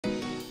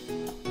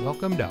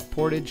Welcome to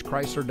Portage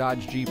Chrysler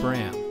Dodge Jeep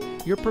Ram,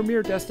 your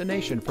premier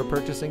destination for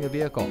purchasing a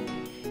vehicle.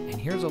 And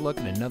here's a look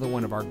at another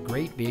one of our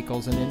great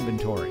vehicles in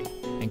inventory,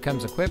 and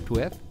comes equipped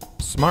with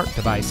smart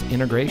device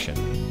integration,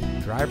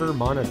 driver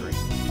monitoring,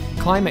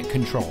 climate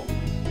control,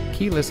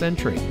 keyless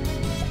entry,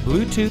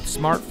 Bluetooth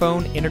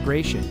smartphone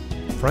integration,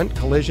 front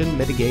collision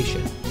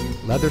mitigation,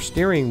 leather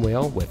steering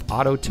wheel with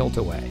auto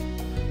tilt-away,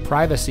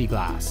 privacy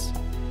glass,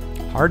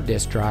 hard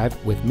disk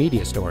drive with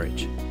media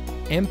storage,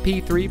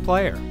 MP3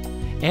 player,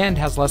 and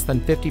has less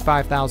than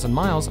 55,000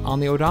 miles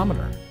on the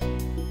odometer.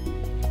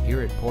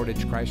 Here at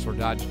Portage Chrysler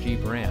Dodge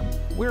Jeep Ram,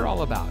 we're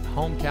all about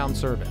hometown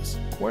service,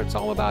 where it's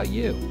all about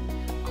you.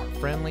 Our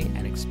friendly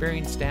and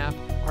experienced staff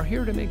are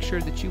here to make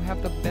sure that you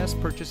have the best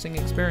purchasing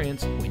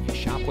experience when you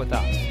shop with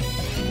us.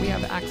 We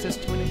have access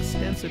to an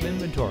extensive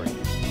inventory,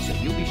 so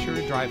you'll be sure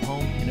to drive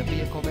home in a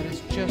vehicle that is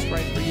just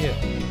right for you.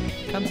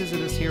 Come visit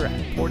us here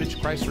at Portage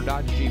Chrysler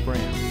Dodge Jeep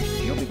Ram.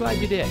 You'll be glad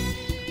you did.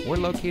 We're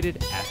located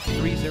at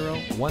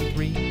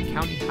 3013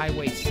 County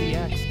Highway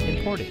CX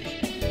in Portage.